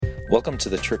Welcome to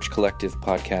the Church Collective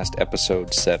Podcast,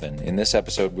 Episode 7. In this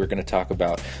episode, we're going to talk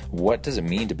about what does it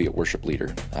mean to be a worship leader?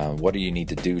 What do you need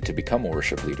to do to become a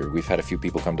worship leader? We've had a few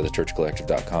people come to the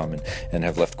churchcollective.com and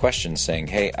have left questions saying,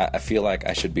 hey, I feel like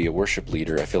I should be a worship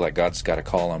leader. I feel like God's got a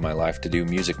call on my life to do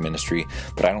music ministry,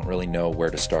 but I don't really know where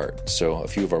to start. So a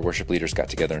few of our worship leaders got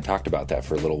together and talked about that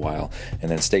for a little while.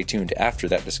 And then stay tuned after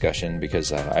that discussion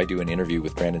because I do an interview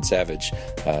with Brandon Savage,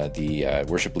 the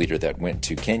worship leader that went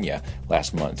to Kenya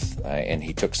last month. And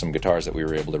he took some guitars that we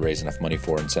were able to raise enough money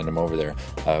for and send him over there.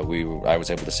 I was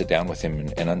able to sit down with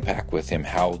him and unpack with him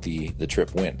how the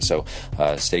trip went. So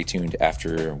stay tuned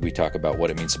after we talk about what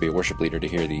it means to be a worship leader to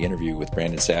hear the interview with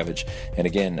Brandon Savage. And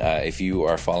again, if you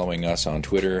are following us on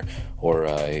Twitter or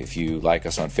if you like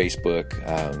us on Facebook,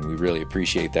 we really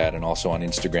appreciate that. And also on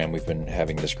Instagram, we've been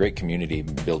having this great community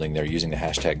building there using the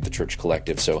hashtag The Church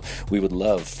Collective. So we would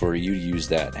love for you to use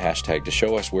that hashtag to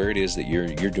show us where it is that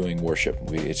you're doing worship.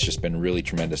 It's just been really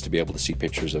tremendous to be able to see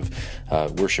pictures of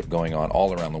worship going on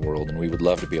all around the world, and we would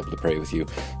love to be able to pray with you.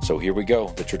 So here we go,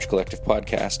 the Church Collective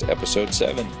Podcast, Episode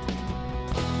 7.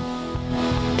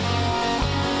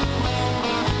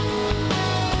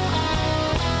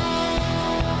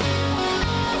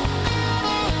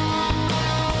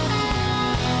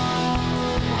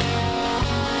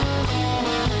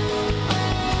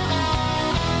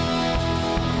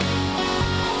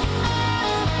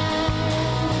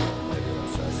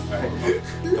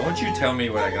 Don't you tell me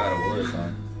what I gotta work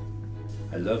on.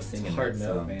 I love singing. It's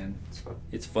heartfelt, man.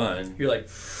 It's fun. You're like...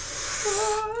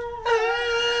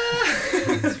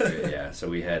 It's great, yeah, so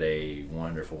we had a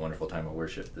wonderful, wonderful time of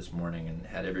worship this morning and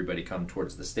had everybody come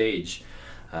towards the stage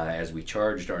as we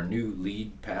charged our new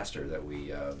lead pastor that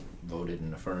we voted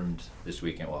and affirmed this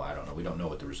weekend. Well, I don't know. We don't know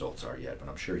what the results are yet, but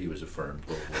I'm sure he was affirmed.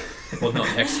 We'll know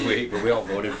next week. But we all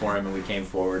voted for him and we came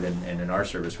forward. And in our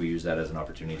service, we used that as an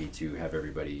opportunity to have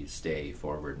everybody stay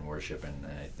forward and worship. And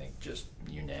I think just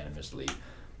unanimously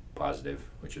positive,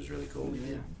 which was really cool. We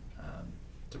did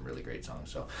some really great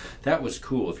songs. So that was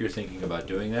cool. If you're thinking about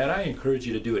doing that, I encourage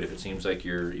you to do it if it seems like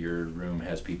your room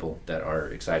has people that are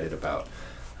excited about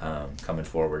coming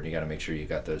forward. You got to make sure you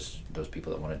got those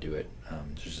people that want to do it.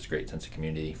 There's just a great sense of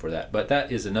community for that. But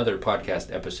that is another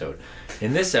podcast episode.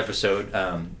 In this episode,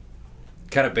 kind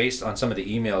of based on some of the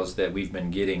emails that we've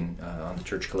been getting on the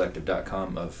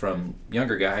churchcollective.com from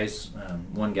younger guys,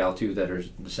 one gal too, that are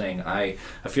saying, I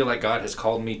feel like God has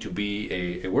called me to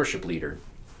be a worship leader,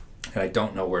 and I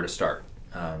don't know where to start.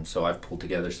 So I've pulled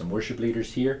together some worship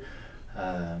leaders here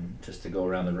just to go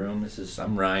around the room.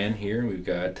 I'm Ryan here. We've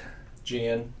got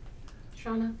Jan,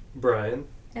 Shauna, Brian,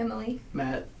 Emily,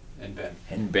 Matt,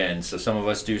 and Ben. So some of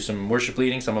us do some worship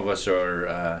leading. Some of us are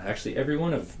actually every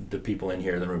one of the people in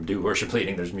here in the room do worship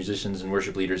leading. There's musicians and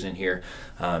worship leaders in here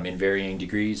in varying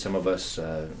degrees. Some of us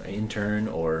intern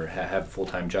or have a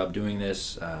full-time job doing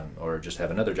this or just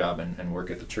have another job and work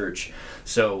at the church.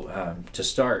 So to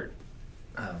start,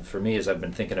 for me, as I've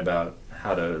been thinking about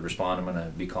how to respond, I'm going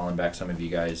to be calling back some of you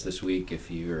guys this week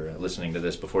if you're listening to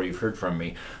this before you've heard from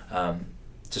me.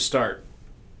 To start,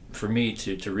 for me,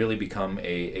 to really become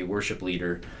a worship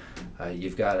leader,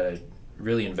 you've got to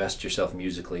really invest yourself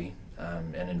musically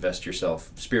and invest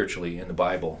yourself spiritually in the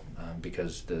Bible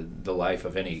because the life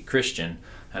of any Christian,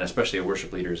 and especially a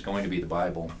worship leader, is going to be the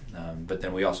Bible. But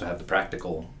then we also have the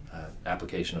practical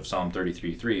application of Psalm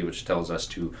 33:3, which tells us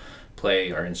to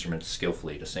play our instruments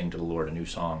skillfully, to sing to the Lord a new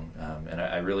song. And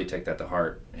I really take that to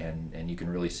heart, and you can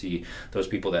really see those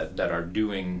people that are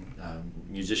doing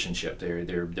musicianship,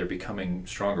 they're becoming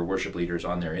stronger worship leaders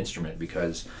on their instrument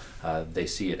because they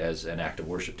see it as an act of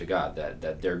worship to God,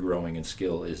 that their growing in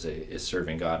skill is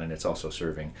serving God, and it's also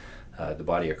serving the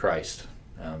body of Christ.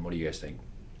 What do you guys think?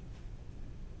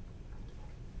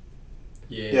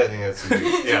 Yeah, I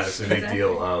think that's a big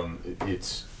deal.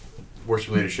 It's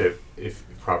worship leadership, if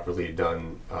properly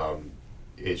done,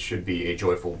 it should be a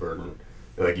joyful burden.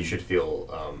 Like you should feel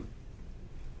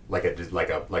like a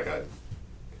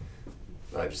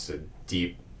just a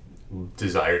deep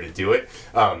desire to do it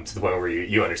to the point where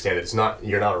you understand that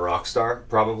you're not a rock star.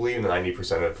 Probably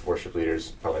 90% of worship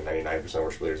leaders, probably 99% of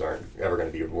worship leaders aren't ever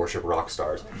going to be worship rock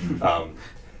stars.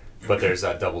 But there's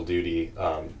that double duty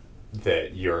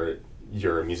that you're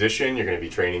a musician, you're going to be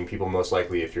training people most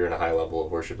likely if you're in a high level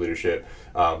of worship leadership,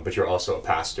 but you're also a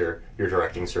pastor, you're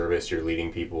directing service, you're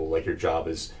leading people. Like your job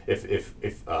is, if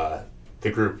the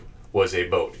group was a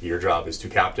boat, your job is to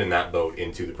captain that boat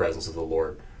into the presence of the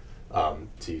Lord,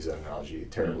 to use that analogy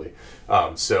terribly.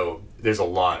 So there's a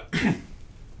lot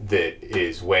that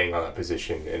is weighing on that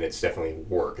position, and it's definitely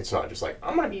work. It's not just like,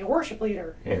 I'm going to be a worship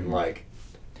leader, and like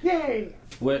Yay!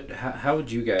 How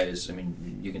would you guys, I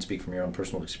mean, you can speak from your own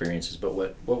personal experiences, but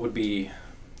what would be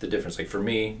the difference? Like for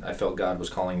me, I felt God was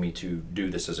calling me to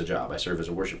do this as a job. I serve as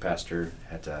a worship pastor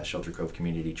at Shelter Cove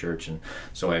Community Church, and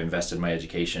so I invested my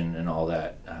education and all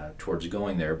that towards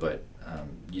going there, but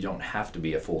you don't have to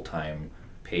be a full-time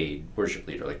paid worship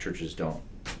leader. Like churches don't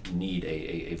need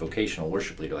a vocational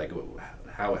worship leader. Like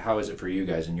how is it for you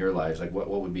guys in your lives? Like what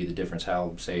would be the difference?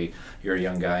 How, say you're a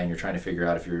young guy and you're trying to figure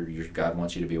out if your God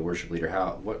wants you to be a worship leader,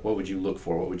 what would you look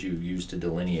for? What would you use to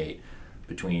delineate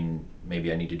between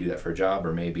maybe I need to do that for a job,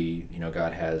 or maybe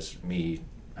God has me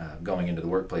going into the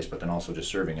workplace but then also just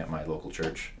serving at my local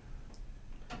church?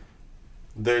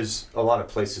 There's a lot of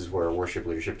places where worship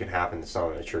leadership can happen that's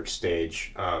not on a church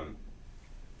stage.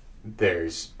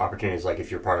 There's opportunities like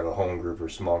if you're part of a home group or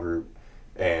small group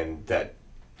and that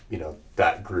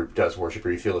that group does worship,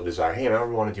 or you feel a desire, hey, I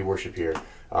want to do worship here.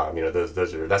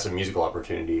 That's a musical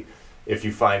opportunity. If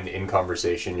you find in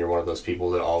conversation you're one of those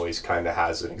people that always kind of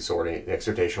has an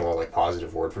exhortational or like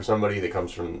positive word for somebody that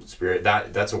comes from Spirit,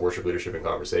 that's a worship leadership in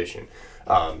conversation.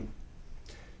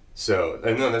 So,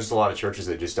 and then there's a lot of churches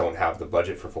that just don't have the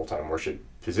budget for full-time worship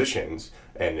positions,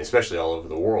 and especially all over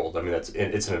the world. I mean,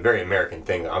 it's a very American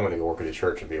thing that I'm going to go work at a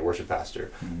church and be a worship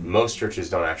pastor. Mm-hmm. Most churches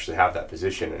don't actually have that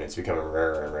position, and it's becoming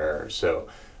rarer and rarer. So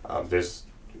there's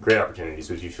great opportunities.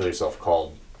 But if you feel yourself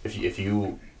called, if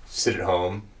you sit at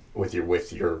home with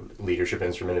your leadership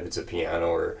instrument, if it's a piano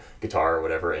or guitar or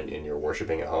whatever, and you're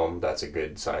worshiping at home, that's a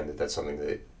good sign that that's something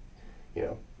that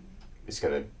is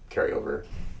going to carry over,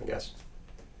 I guess.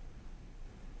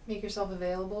 Make yourself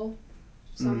available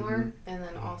somewhere, and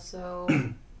then also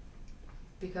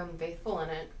become faithful in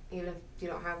it, even if you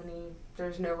don't have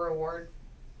there's no reward.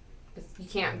 You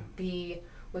can't be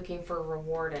looking for a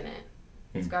reward in it.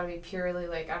 It's got to be purely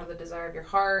like out of the desire of your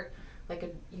heart,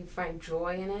 you find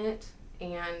joy in it,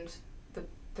 and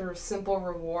the simple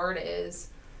reward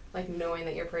is like knowing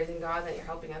that you're praising God, that you're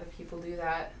helping other people do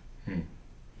that.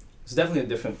 It's definitely a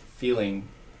different feeling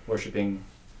worshiping,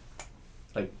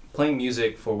 like playing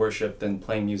music for worship than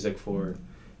playing music for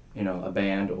a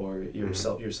band or your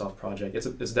self project.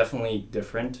 It's definitely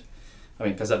different. I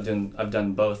mean, because I've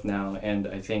done both now, and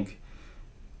I think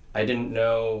I didn't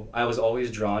know, I was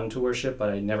always drawn to worship, but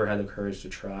I never had the courage to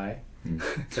try,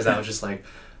 because I was just like,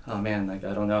 oh man, like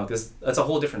I don't know, because that's a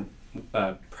whole different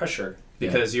pressure,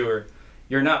 because you're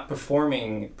not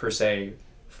performing per se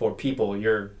for people,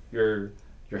 you're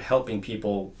helping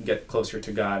people get closer to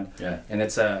God. Yeah. And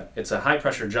it's a high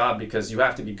pressure job because you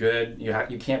have to be good.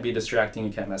 You can't be distracting.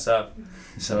 You can't mess up.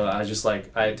 So I just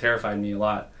it terrified me a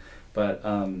lot. But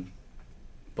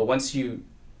once you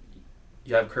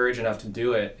have courage enough to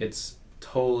do it, it's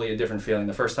totally a different feeling.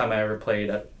 The first time I ever played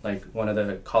at one of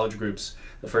the college groups,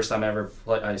 the first time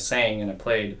I sang and I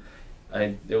played,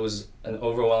 it was an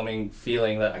overwhelming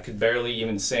feeling that I could barely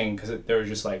even sing because there was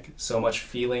just so much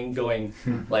feeling going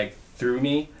through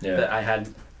me that I had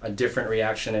a different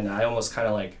reaction, and I almost kind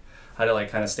of had to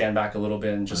kind of stand back a little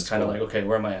bit and just kind of okay,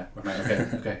 where am I at?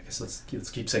 Okay, so let's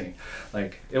keep singing.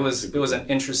 It was an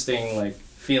interesting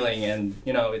feeling, and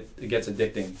it gets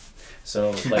addicting.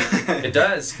 So it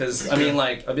does, because I mean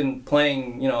I've been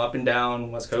playing up and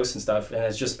down West Coast and stuff, and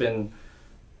it's just been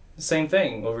the same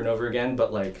thing over and over again,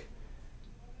 but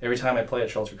every time I play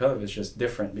at Shelter Cove, it's just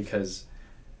different because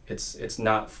it's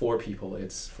not for people,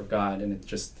 it's for God, and it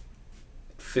just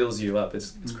fills you up.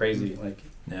 It's crazy.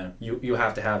 You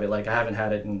have to have it. I haven't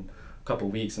had it in a couple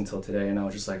weeks until today, and I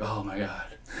was just oh my God,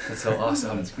 that's so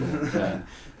awesome. That's cool.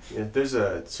 Yeah, there's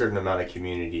a certain amount of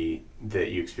community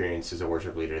that you experience as a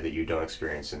worship leader that you don't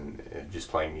experience in just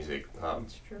playing music on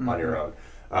your own.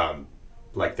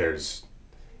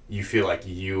 You feel like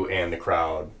you and the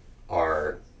crowd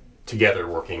are together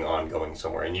working on going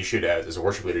somewhere, and you should, as a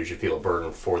worship leader, you should feel a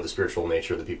burden for the spiritual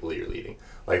nature of the people that you're leading.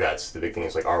 That's the big thing,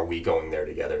 is are we going there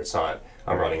together? It's not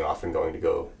I'm running off and going to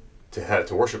go to head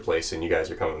to worship place and you guys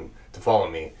are coming to follow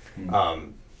me.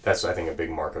 That's, I think, a big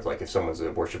mark of if someone's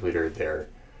a worship leader, they're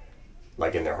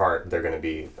in their heart they're going to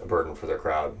be a burden for their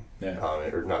crowd,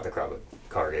 or not the crowd but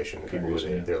congregation, the people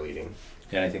who they're leading.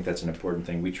 And I think that's an important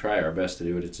thing. We try our best to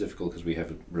do it. It's difficult because we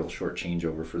have a real short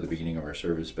changeover for the beginning of our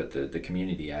service, but the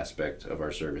community aspect of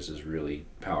our service is really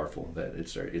powerful. That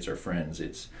it's our friends.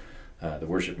 It's the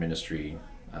worship ministry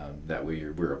that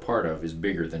we're a part of is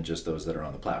bigger than just those that are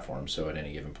on the platform. So at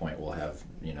any given point, we'll have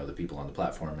the people on the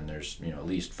platform, and there's at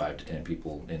least 5 to 10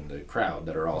 people in the crowd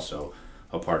that are also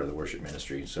a part of the worship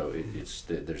ministry. So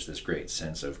there's this great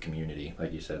sense of community,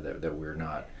 like you said, that we're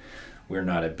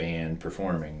not a band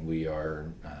performing. We are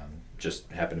just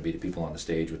happen to be the people on the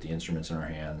stage with the instruments in our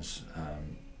hands,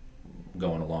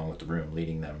 going along with the room,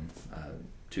 leading them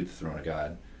to the throne of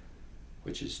God.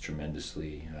 which is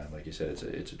tremendously, like you said,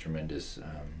 it's a tremendous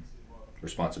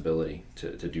responsibility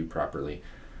to do properly.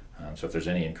 So if there's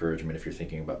any encouragement, if you're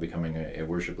thinking about becoming a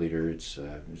worship leader, it's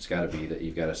got to be that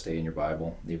you've got to stay in your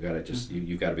Bible. You've got to just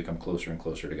you've got to become closer and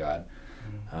closer to God,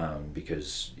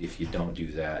 because if you don't do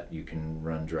that, you can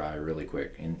run dry really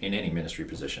quick in any ministry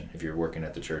position. If you're working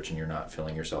at the church and you're not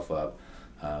filling yourself up,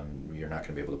 you're not going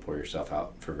to be able to pour yourself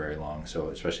out for very long. So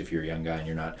especially if you're a young guy and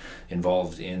you're not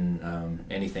involved in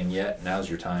anything yet,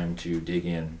 now's your time to dig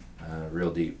in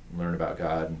real deep, learn about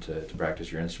God, and to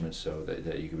practice your instruments so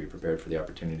that you can be prepared for the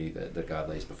opportunity that God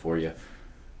lays before you,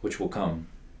 which will come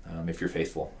if you're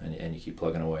faithful and you keep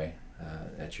plugging away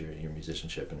at your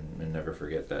musicianship, and never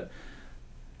forget that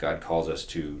God calls us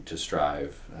to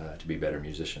strive to be better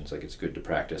musicians. Like, it's good to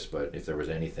practice, but if there was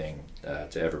anything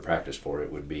to ever practice for,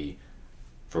 it would be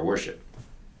for worship.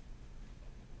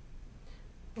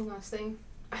 One last thing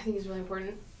I think is really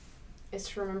important is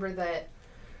to remember that,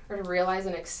 or to realize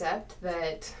and accept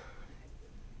that,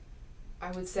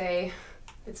 I would say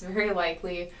it's very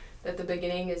likely that the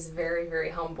beginning is very, very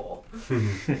humble.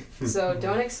 So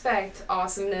don't expect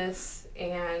awesomeness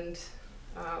and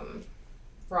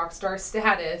rock star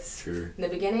status in the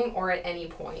beginning or at any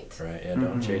point. Right, yeah,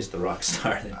 don't chase the rock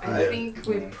star. I think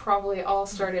we probably all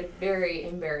started very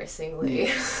embarrassingly.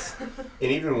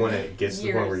 And even when it gets to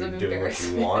the point where you're doing what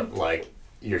you want, like,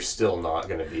 you're still not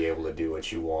going to be able to do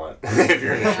what you want if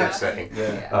you're in a church setting.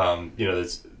 You know,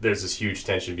 there's this huge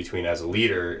tension between, as a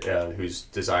leader whose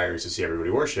desire is to see everybody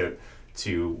worship,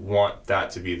 to want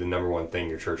that to be the number one thing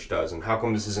your church does. And how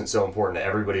come this isn't so important to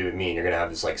everybody but me? And you're going to have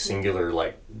this like singular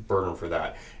like burden for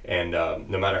that. And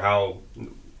no matter how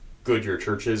good your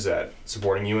church is at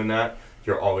supporting you in that,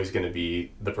 you're always going to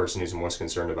be the person who's most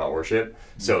concerned about worship.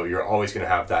 So you're always going to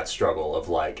have that struggle of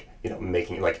like, you know,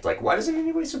 making like why doesn't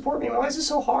anybody support me? Why is this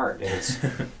so hard? And it's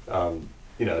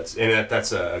you know, it's, and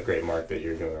that's a great mark that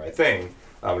you're doing the right thing.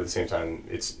 But at the same time,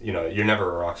 it's, you know, you're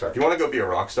never a rock star. If you want to go be a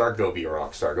rock star, go be a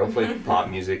rock star. Go play pop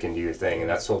music and do your thing, and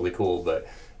that's totally cool. But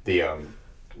the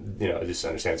you know, just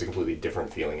understand it's a completely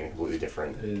different feeling and a completely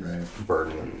different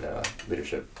burden and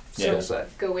leadership skill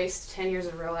set. Go waste 10 years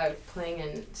of real life playing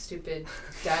in stupid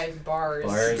dive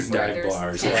bars. Dive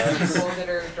bars. 10 people that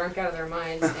are drunk out of their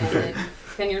minds, and then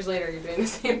 10 years later you're doing the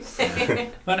same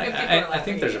thing. But I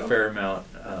think there's a fair amount.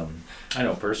 I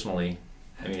know personally.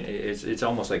 I mean, it's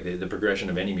almost like the progression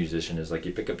of any musician is like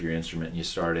you pick up your instrument and you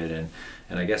start it, and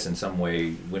I guess in some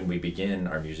way when we begin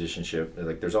our musicianship,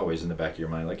 like there's always in the back of your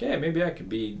mind like, hey, maybe I could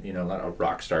be, you know, not a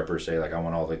rock star per se, like I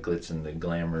want all the glitz and the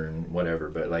glamour and whatever,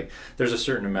 but like there's a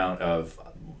certain amount of,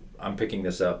 I'm picking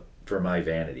this up for my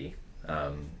vanity,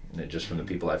 just from the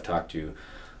people I've talked to.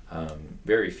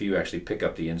 Very few actually pick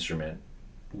up the instrument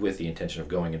with the intention of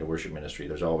going into worship ministry.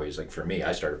 There's always, like for me,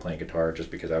 I started playing guitar just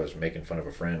because I was making fun of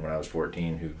a friend when I was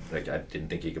 14 who, like, I didn't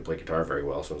think he could play guitar very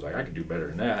well, so I was like, I could do better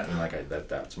than that, and like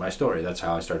that's my story. That's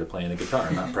how I started playing the guitar.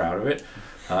 I'm not proud of it,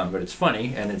 but it's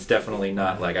funny, and it's definitely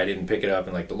not like I didn't pick it up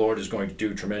and like the Lord is going to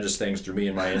do tremendous things through me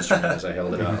and my instrument as I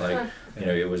held it out. Like, you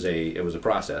know, it was a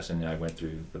process, and I went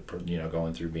through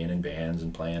going through being in bands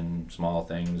and playing small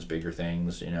things, bigger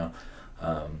things, you know.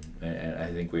 And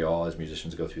I think we all as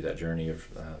musicians go through that journey of,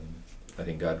 I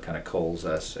think God kind of culls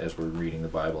us as we're reading the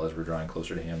Bible, as we're drawing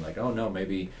closer to Him, like, oh no,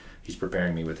 maybe He's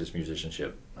preparing me with this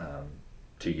musicianship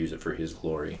to use it for His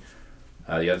glory.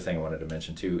 The other thing I wanted to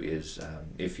mention too is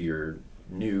if you're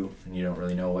new and you don't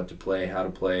really know what to play, how to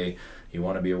play, you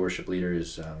want to be a worship leader,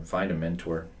 is find a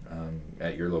mentor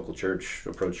at your local church,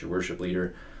 approach your worship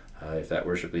leader. If that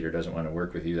worship leader doesn't want to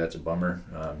work with you, that's a bummer.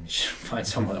 You should find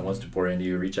someone that wants to pour into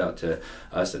you. Reach out to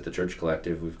us at the Church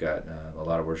Collective. We've got a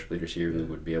lot of worship leaders here who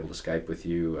would be able to Skype with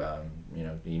you,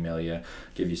 email you,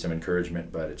 give you some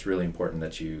encouragement. But it's really important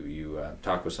that you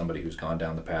talk with somebody who's gone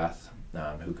down the path,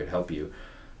 who could help you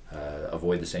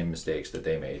avoid the same mistakes that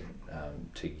they made,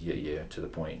 to get you to the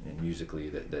point and musically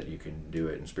that you can do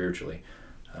it, and spiritually.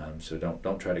 So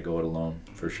don't try to go it alone,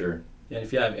 for sure. Yeah,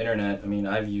 if you have internet, I mean,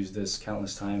 I've used this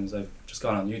countless times. I've just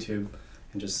gone on YouTube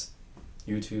and just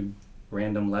YouTube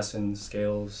random lessons,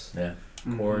 scales,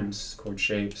 chords, chord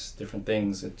shapes, different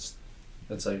things. It's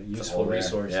a useful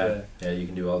resource. Yeah, you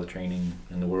can do all the training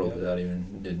in the world without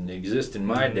even, didn't exist in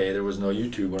my day. There was no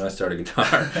YouTube when I started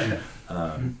guitar.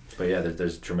 But yeah,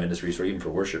 there's tremendous resource, even for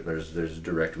worship. There's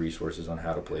direct resources on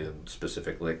how to play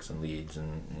specific licks and leads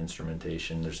and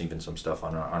instrumentation. There's even some stuff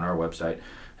on our website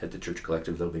at the Church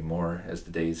Collective. There'll be more as the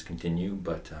days continue.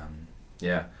 But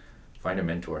find a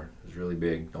mentor. It's really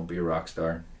big. Don't be a rock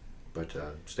star, but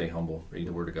stay humble. Read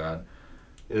the Word of God.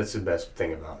 That's the best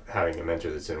thing about having a mentor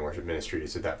that's in worship ministry,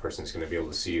 is that person's going to be able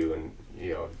to see you and,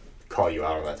 you know, call you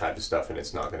out on that type of stuff, and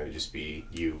it's not going to just be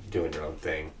you doing your own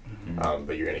thing,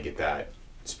 but you're going to get that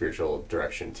spiritual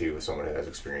direction too with someone who has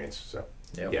experience. So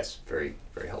yes, very,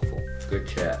 very helpful. Good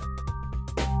chat.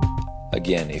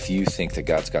 Again, if you think that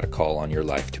God's got a call on your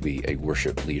life to be a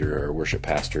worship leader or a worship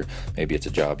pastor, maybe it's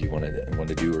a job you want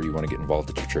to do or you want to get involved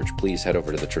at your church, please head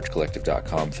over to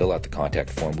thechurchcollective.com, fill out the contact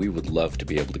form. We would love to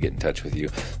be able to get in touch with you.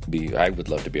 I would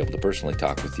love to be able to personally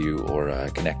talk with you or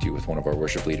connect you with one of our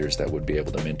worship leaders that would be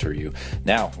able to mentor you.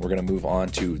 Now, we're going to move on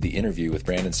to the interview with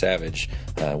Brandon Savage,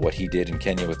 what he did in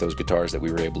Kenya with those guitars that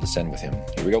we were able to send with him.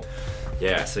 Here we go.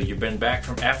 Yeah, so you've been back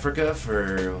from Africa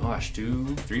for,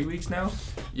 2-3 weeks now?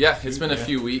 Yeah, it's been a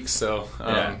few weeks, so... we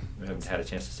haven't had a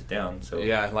chance to sit down, so...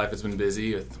 Yeah, life has been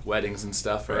busy with weddings and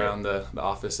stuff around the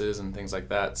offices and things like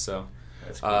that, so...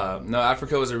 That's cool. No,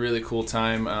 Africa was a really cool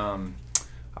time.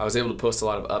 I was able to post a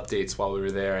lot of updates while we were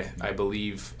there. I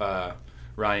believe,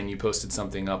 Ryan, you posted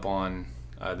something up on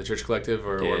the Church Collective,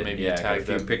 or maybe you tagged got a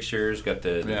few them. pictures, got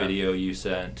the video you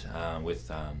sent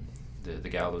with... the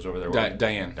gal that was over there.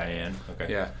 Diane. Diane.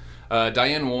 Okay. Yeah.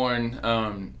 Diane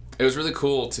Warren. It was really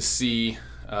cool to see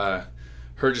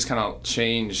her just kind of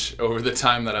change over the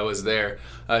time that I was there.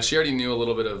 She already knew a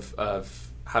little bit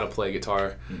of how to play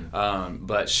guitar,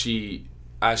 but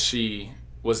as she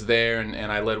was there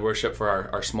and I led worship for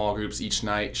our small groups each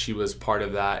night, she was part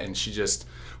of that, and she just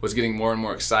was getting more and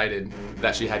more excited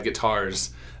that she had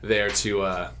guitars there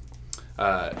to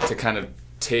kind of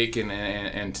take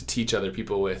and to teach other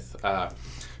people with.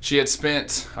 She had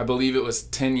spent, I believe it was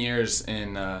 10 years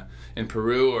in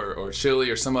Peru or Chile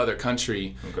or some other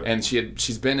country, and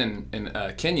she's been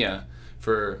in Kenya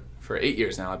for 8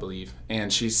 years now, I believe.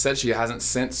 And she said she hasn't,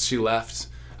 since she left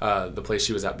the place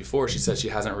she was at before, she said she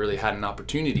hasn't really had an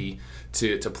opportunity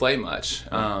to play much.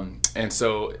 And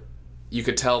so you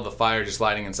could tell the fire just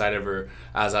lighting inside of her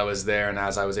as I was there and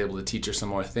as I was able to teach her some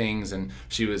more things. And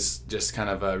she was just kind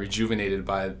of rejuvenated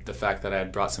by the fact that I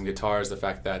had brought some guitars, the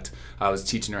fact that I was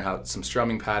teaching her some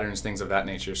strumming patterns, things of that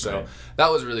nature. So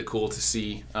that was really cool to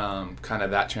see kind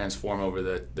of that transform over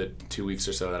the 2 weeks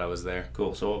or so that I was there.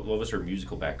 Cool. So what was her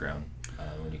musical background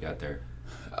when you got there?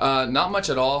 Not much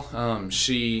at all.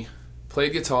 She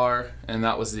played guitar, and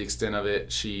that was the extent of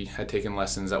it. She had taken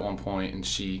lessons at one point, and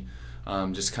she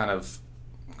just kind of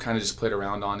just played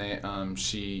around on it.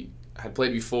 She had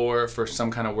played before for some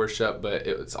kind of worship, but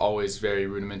it was always very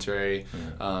rudimentary,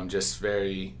 just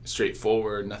very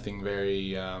straightforward, nothing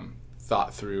very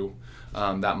thought through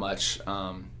that much.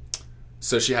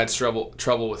 So she had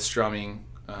trouble with strumming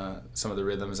some of the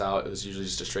rhythms out. It was usually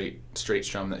just a straight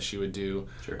strum that she would do,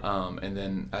 and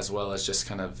then as well as just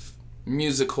kind of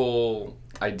musical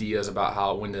ideas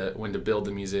about when to build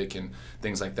the music and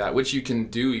things like that, which you can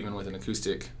do even with an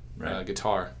acoustic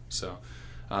guitar. So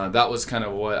that was kind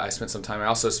of what I spent some time. I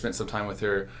also spent some time with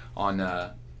her on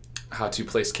how to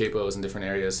place capos in different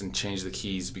areas and change the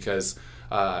keys, because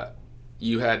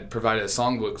you had provided a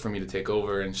songbook for me to take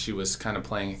over, and she was kind of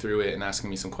playing through it and asking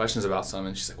me some questions about some,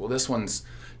 and she's like, well, this one's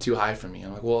too high for me.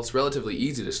 I'm like, well, it's relatively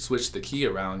easy to switch the key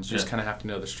around. You just kind of have to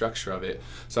know the structure of it.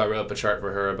 So I wrote up a chart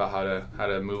for her about how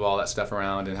to move all that stuff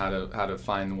around and how to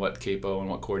find what capo and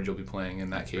what chord you'll be playing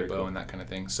in that capo and that kind of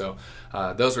thing. So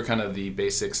those were kind of the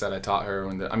basics that I taught her.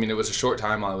 It was a short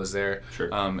time while I was there,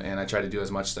 and I tried to do as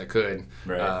much as I could.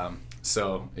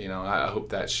 So I hope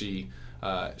that she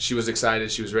was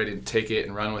excited. She was ready to take it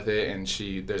and run with it. And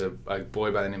there's a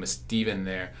boy by the name of Steven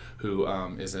there who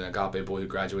is an Agape boy who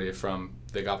graduated from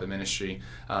the Agape ministry.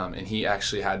 And he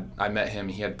actually I met him.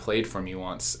 He had played for me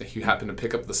once. He happened to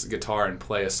pick up this guitar and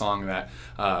play a song that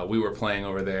we were playing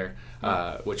over there,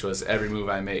 which was Every Move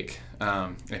I Make.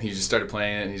 And he just started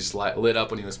playing it, and he just lit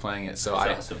up when he was playing it. So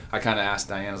That's awesome. I kind of asked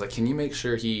Diane, I was like, can you make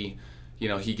sure he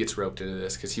gets roped into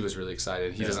this, because he was really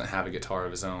excited. He doesn't have a guitar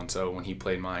of his own, so when he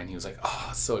played mine, he was like,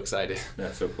 oh, so excited.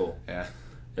 That's so cool. Yeah.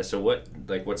 So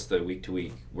what's the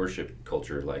week-to-week worship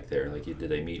culture like there? Like, do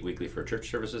they meet weekly for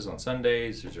church services on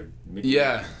Sundays? Is there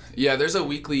Yeah. There's a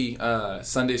weekly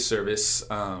Sunday service.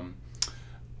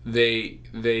 They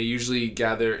usually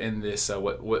gather in this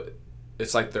what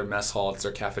it's like their mess hall. It's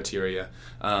their cafeteria,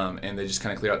 and they just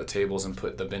kind of clear out the tables and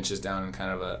put the benches down in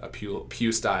kind of a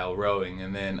pew style rowing.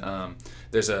 And then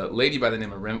there's a lady by the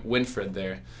name of Winfred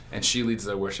there, and she leads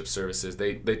their worship services.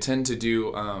 They tend to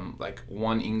do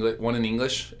one in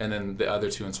English and then the other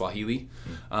two in Swahili.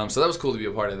 So that was cool to be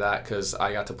a part of that, because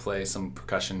I got to play some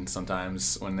percussion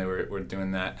sometimes when they were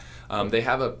doing that. They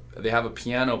have a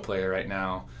piano player right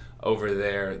now over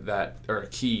there or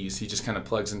keys. He just kind of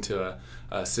plugs into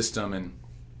a system, and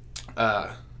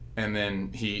and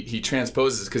then he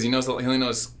transposes because he only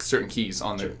knows certain keys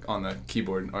on the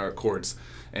keyboard or chords,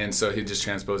 and so he just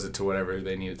transposes it to whatever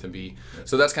they need it to be.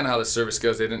 So that's kind of how the service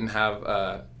goes. They didn't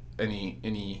have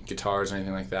any guitars or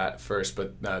anything like that at first,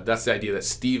 but that's the idea that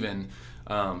Steven,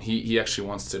 he actually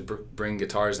wants to bring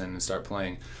guitars in and start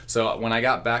playing. So when I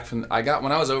got back when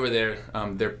I was over there,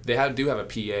 they do have a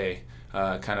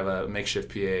PA, kind of a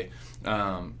makeshift PA,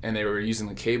 and they were using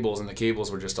the cables, and the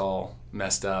cables were just all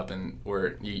messed up, and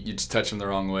you just touch them the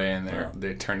wrong way, and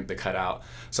they cut out.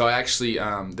 So I actually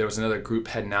there was another group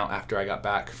heading out after I got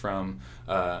back from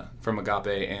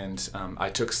Agape, and I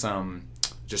took some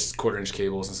just 1/4-inch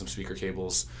cables and some speaker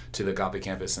cables to the Agape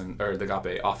campus or the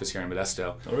Agape office here in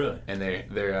Modesto. Oh, really? And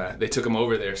they took them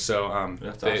over there, so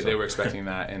they were expecting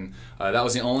that, and that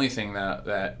was the only thing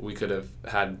that we could have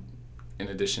had in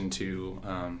addition to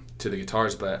the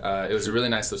guitars. But it was really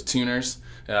nice, those tuners.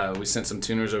 We sent some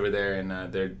tuners over there,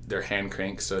 and they're hand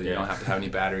cranked, so you don't have to have any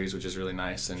batteries, which is really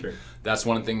nice. And that's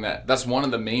one of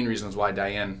the main reasons why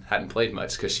Diane hadn't played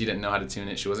much, because she didn't know how to tune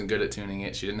it. She wasn't good at tuning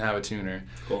it. She didn't have a tuner.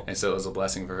 Cool. And so it was a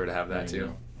blessing for her to have that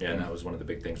too. Yeah, and that was one of the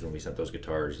big things when we sent those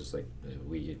guitars. Is like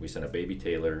we sent a Baby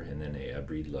Taylor and then a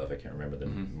Breed Love. I can't remember the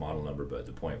model number, but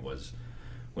the point was,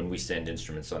 when we send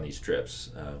instruments on these trips,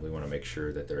 we want to make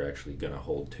sure that they're actually going to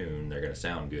hold tune, they're going to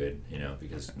sound good,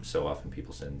 because so often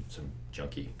people send some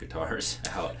junky guitars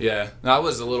out. Yeah, I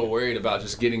was a little worried about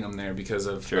just getting them there because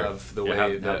of the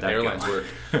way the airlines work.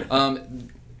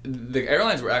 The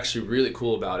airlines were actually really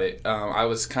cool about it. I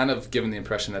was kind of given the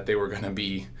impression that they were going to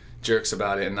be jerks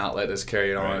about it and not let us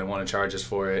carry it on and want to charge us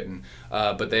for it, and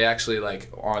but they actually, like,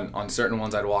 on certain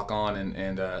ones I'd walk on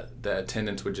and the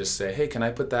attendants would just say, hey, can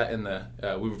I put that in the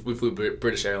we flew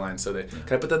British Airlines, so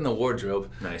can I put that in the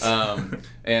wardrobe? Nice.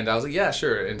 And I was like, yeah,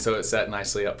 sure. And so it sat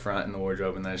nicely up front in the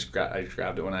wardrobe, and then I just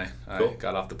grabbed it when I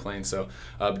got off the plane. So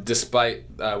despite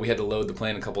we had to load the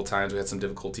plane a couple times, we had some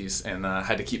difficulties, and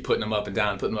had to keep putting them up and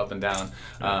down. But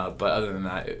other than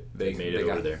that, they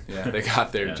got over there. Yeah, they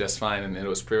got there just fine, and it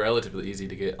was relatively easy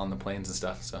to get on the planes and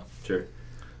stuff. So sure.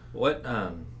 What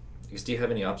do you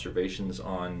have any observations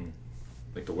on,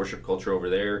 like, the worship culture over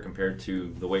there compared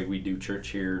to the way we do church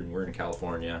here, and we're in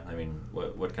California? I mean,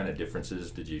 what kind of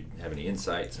differences? Did you have any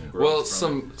insights and growth? Well,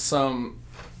 some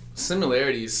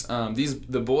similarities.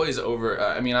 The boys over.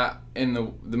 In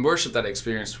the worship that I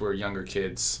experienced were younger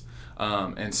kids.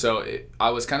 And so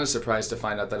I was kind of surprised to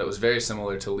find out that it was very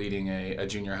similar to leading a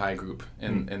junior high group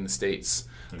in the States.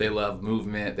 Mm-hmm. They love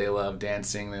movement, they love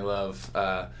dancing, they love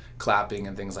clapping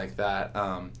and things like that.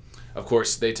 Of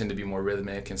course, they tend to be more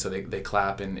rhythmic, and so they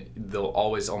clap, and they'll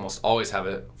almost always have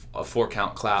a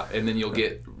 4-count clap, and then you'll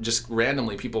get just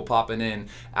randomly people popping in,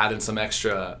 adding some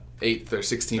extra 8th or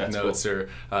 16th notes, cool,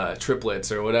 or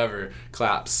triplets or whatever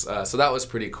claps. So that was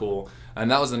pretty cool. And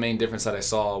that was the main difference that I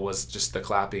saw, was just the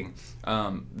clapping.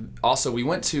 Also, we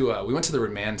went to the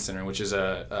Remand Center, which is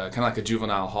a kind of like a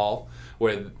juvenile hall,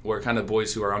 where kind of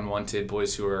boys who are unwanted,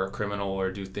 boys who are criminal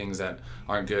or do things that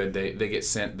aren't good, they get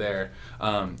sent there.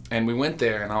 And we went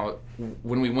there, and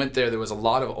when we went there was a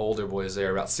lot of older boys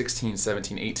there, about 16,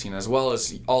 17, 18, as well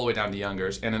as all the way down to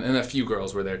youngers, and a few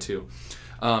girls were there too.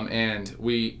 And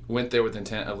we went there with the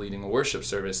intent of leading a worship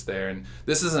service there. And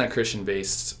this isn't a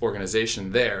Christian-based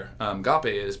organization there. Agape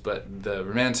is, but the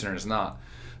Remand Center is not.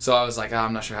 So I was like,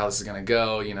 I'm not sure how this is going to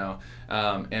go,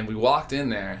 And we walked in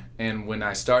there, and when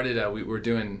I started, we were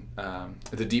doing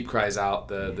the Deep Cries Out,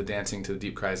 the dancing to the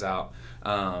Deep Cries Out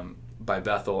by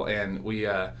Bethel. And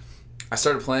I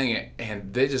started playing it,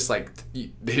 and they just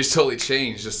totally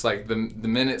changed. Just like the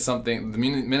minute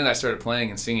I started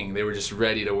playing and singing, they were just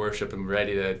ready to worship and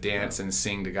ready to dance and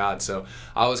sing to God. So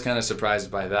I was kind of surprised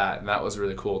by that, and that was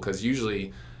really cool, because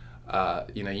usually,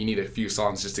 you need a few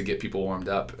songs just to get people warmed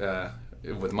up.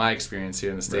 With my experience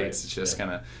here in the States, it's just kind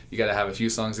of, you got to have a few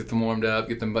songs, get them warmed up,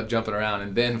 get them jumping around,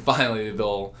 and then finally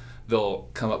they'll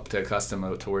come up to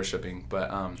custom to worshiping.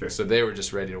 But so they were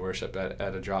just ready to worship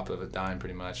at a drop of a dime,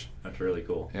 pretty much. That's really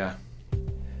cool. Yeah.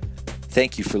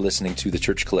 Thank you for listening to the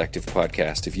Church Collective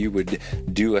podcast. If you would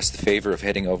do us the favor of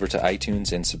heading over to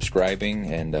iTunes and subscribing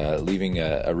and leaving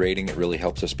a rating, it really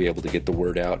helps us be able to get the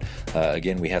word out.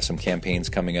 Again, we have some campaigns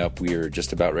coming up. We are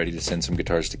just about ready to send some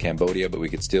guitars to Cambodia, but we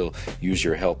could still use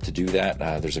your help to do that.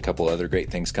 There's a couple other great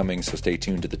things coming, so stay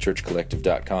tuned to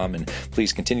thechurchcollective.com, and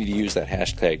please continue to use that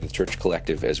hashtag, the Church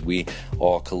Collective, as we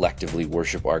all collectively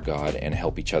worship our God and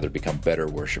help each other become better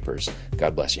worshipers.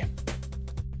 God bless you.